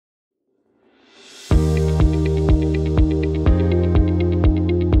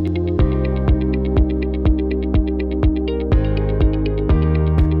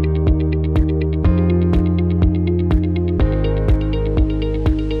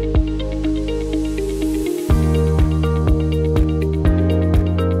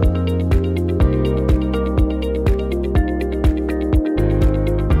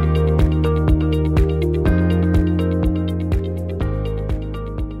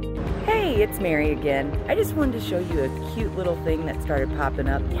everybody, it's Mary again. I just wanted to show you a cute little thing that started popping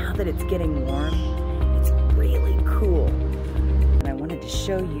up now that it's getting warm. It's really cool. And I wanted to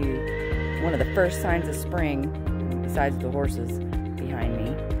show you one of the first signs of spring, besides the horses behind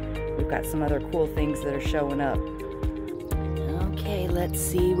me. We've got some other cool things that are showing up. Okay, let's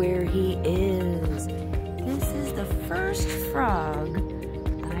see where he is. This is the first frog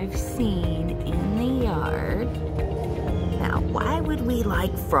I've seen in the yard. Now, why would we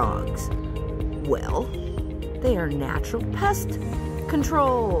like frogs? Well, they are natural pest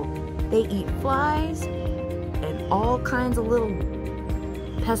control. They eat flies and all kinds of little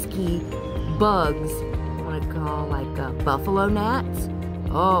pesky bugs. I want to call like buffalo gnats.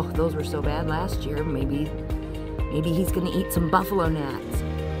 Oh, those were so bad last year. Maybe he's gonna eat some buffalo gnats.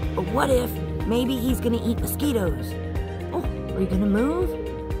 Or what if maybe he's gonna eat mosquitoes? Oh, are you gonna move?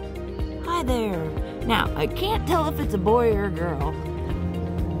 Hi there. Now, I can't tell if it's a boy or a girl.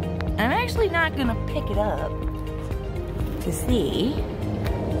 I'm actually not gonna pick it up to see.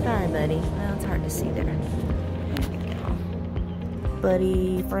 Sorry, buddy. Well, it's hard to see there. There we go.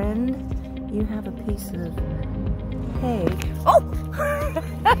 Buddy, friend, you have a piece of hay. Oh!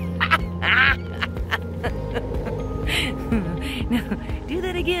 No, do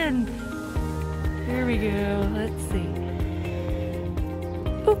that again. Here we go. Let's see.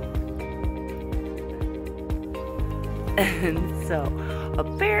 And so,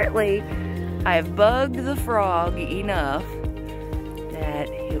 apparently, I've bugged the frog enough that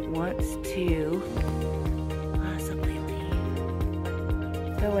it wants to possibly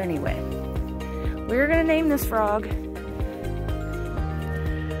leave. So anyway, we're gonna name this frog.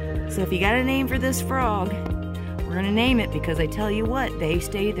 So if you got a name for this frog, we're gonna name it because I tell you what, they're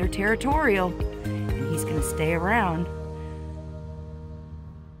territorial, and he's gonna stay around.